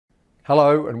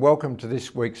Hello and welcome to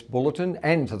this week's bulletin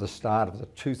and to the start of the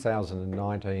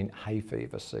 2019 hay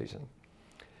fever season.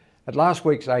 At last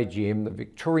week's AGM, the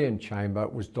Victorian Chamber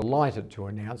was delighted to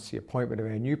announce the appointment of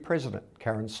our new President,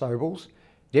 Karen Sobels,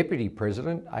 Deputy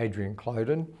President, Adrian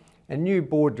Cloden, and new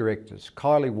board directors,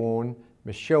 Kylie Warne,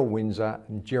 Michelle Windsor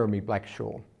and Jeremy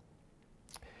Blackshaw.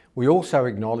 We also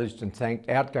acknowledged and thanked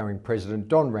outgoing President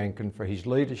Don Rankin for his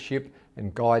leadership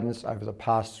and guidance over the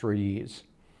past 3 years.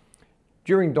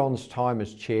 During Don's time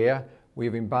as chair, we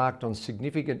have embarked on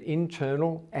significant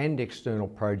internal and external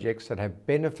projects that have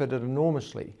benefited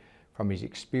enormously from his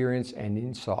experience and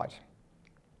insight.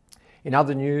 In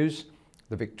other news,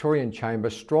 the Victorian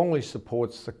Chamber strongly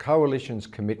supports the Coalition's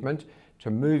commitment to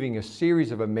moving a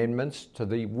series of amendments to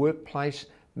the Workplace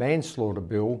Manslaughter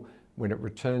Bill when it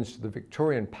returns to the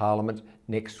Victorian Parliament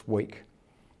next week.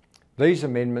 These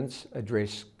amendments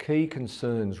address key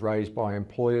concerns raised by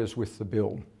employers with the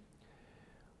bill.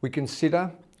 We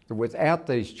consider that without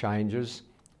these changes,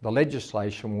 the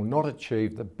legislation will not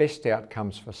achieve the best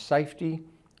outcomes for safety,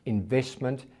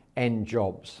 investment and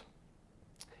jobs.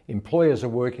 Employers are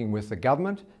working with the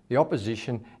government, the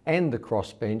opposition and the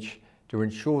crossbench to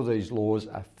ensure these laws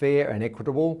are fair and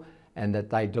equitable and that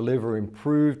they deliver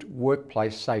improved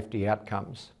workplace safety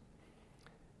outcomes.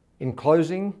 In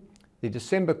closing, the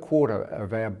December quarter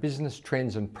of our Business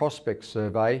Trends and Prospects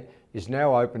survey is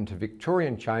now open to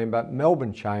Victorian Chamber,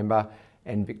 Melbourne Chamber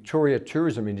and Victoria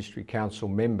Tourism Industry Council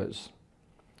members.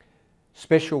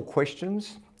 Special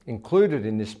questions included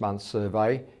in this month's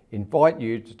survey invite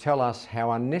you to tell us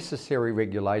how unnecessary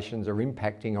regulations are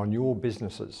impacting on your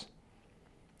businesses.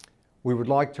 We would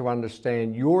like to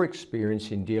understand your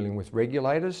experience in dealing with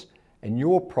regulators and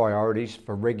your priorities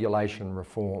for regulation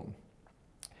reform.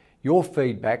 Your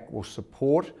feedback will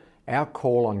support our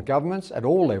call on governments at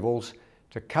all levels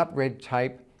to cut red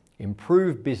tape,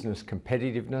 improve business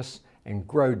competitiveness and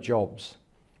grow jobs.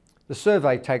 The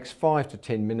survey takes 5 to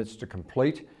 10 minutes to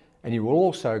complete and you will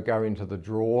also go into the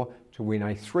draw to win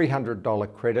a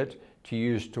 $300 credit to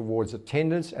use towards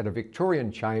attendance at a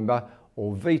Victorian Chamber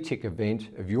or VTIC event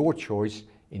of your choice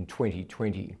in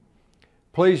 2020.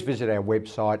 Please visit our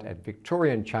website at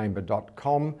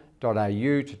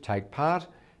victorianchamber.com.au to take part.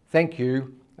 Thank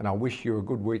you and I wish you a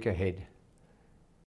good week ahead.